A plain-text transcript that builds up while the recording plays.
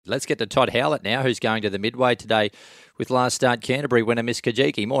Let's get to Todd Howlett now, who's going to the Midway today with last start Canterbury winner Miss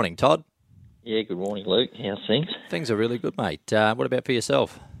Kajiki. Morning, Todd. Yeah, good morning, Luke. How's things? Things are really good, mate. What about for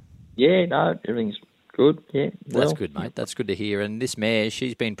yourself? Yeah, no, everything's good. Yeah, well. That's good, mate. That's good to hear. And this mare,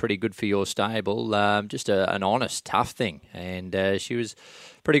 she's been pretty good for your stable. Just an honest, tough thing. And she was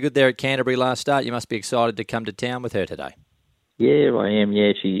pretty good there at Canterbury last start. You must be excited to come to town with her today. Yeah, I am.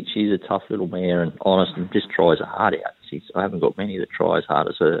 Yeah, she's a tough little mare and honest and just tries her heart out. I haven't got many that try as hard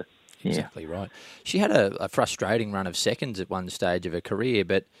as her. Yeah. Exactly right. She had a frustrating run of seconds at one stage of her career,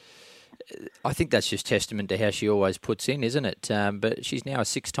 but I think that's just testament to how she always puts in, isn't it? But she's now a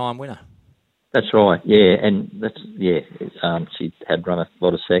six-time winner. That's right. Yeah, and she had run a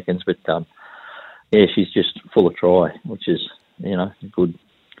lot of seconds, but yeah, she's just full of try, which is a good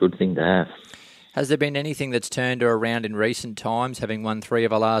thing to have. Has there been anything that's turned her around in recent times, having won 3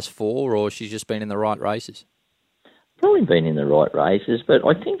 of her last 4, or she's just been in the right races? Probably been in the right races, but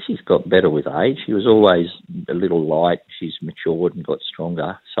I think she's got better with age. She was always a little light. She's matured and got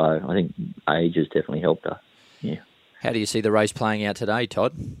stronger, so I think age has definitely helped her. Yeah. How do you see the race playing out today,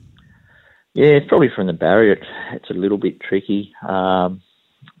 Todd? Yeah, it's probably from the barrier. It's a little bit tricky. I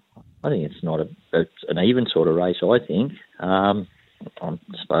think it's not an even sort of race, I think. I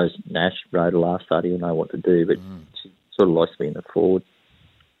suppose Nash rode her last start. He'll know what to do, but she sort of likes to be in the forward,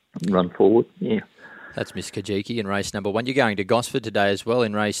 run forward. Yeah. That's Miss Kajiki in race number 1. You're going to Gosford today as well.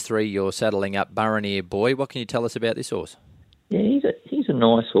 In race 3, you're saddling up Burraneer Boy. What can you tell us about this horse? Yeah, he's a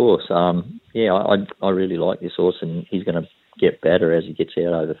nice horse. I really like this horse, and he's going to get better as he gets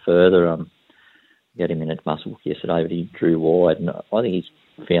out over further. Got him in at Muswellbrook yesterday, but he drew wide, and I think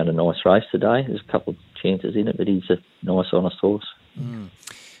he's found a nice race today. There's a couple of chances in it, but he's a nice, honest horse.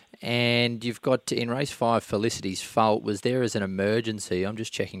 And you've got, in race 5, Felicity's Fault was there as an emergency. I'm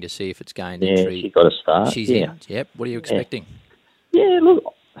just checking to see if it's gained entry. Yeah, she got a start. She's in. Yep. What are you expecting? Yeah,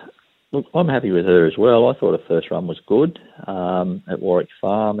 look, I'm happy with her as well. I thought her first run was good at Warwick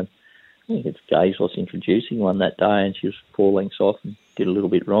Farm, and I think it's Gazos introducing one that day, and she was 4 lengths off and did a little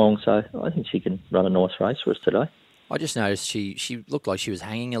bit wrong. So I think she can run a nice race for us today. I just noticed she looked like she was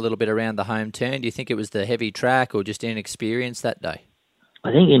hanging a little bit around the home turn. Do you think it was the heavy track or just inexperience that day?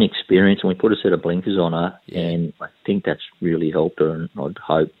 I think inexperience, and we put a set of blinkers on her, and I think that's really helped her, and I'd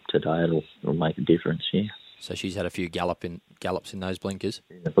hope today it'll make a difference, yeah. So she's had a few gallops in those blinkers?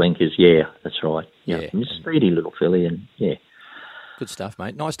 The blinkers, yeah, that's right. Yeah. Yeah. Speedy little filly, and yeah. Good stuff,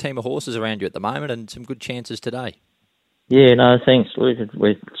 mate. Nice team of horses around you at the moment and some good chances today. Yeah, no, thanks, Luke.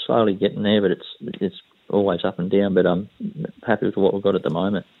 We're slowly getting there, but it's always up and down, but I'm happy with what we've got at the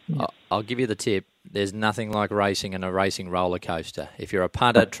moment. Yeah. I'll give you the tip. There's nothing like racing and a racing roller coaster. If you're a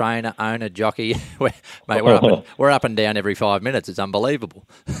punter, trainer, owner, jockey, we're up and down every 5 minutes. It's unbelievable.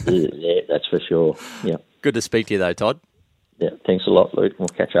 Yeah, that's for sure. Yeah. Good to speak to you, though, Todd. Yeah, thanks a lot, Luke. We'll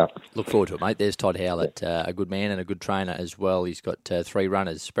catch up. Look forward to it, mate. There's Todd Howlett, a good man and a good trainer as well. He's got 3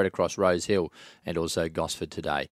 runners spread across Rose Hill and also Gosford today.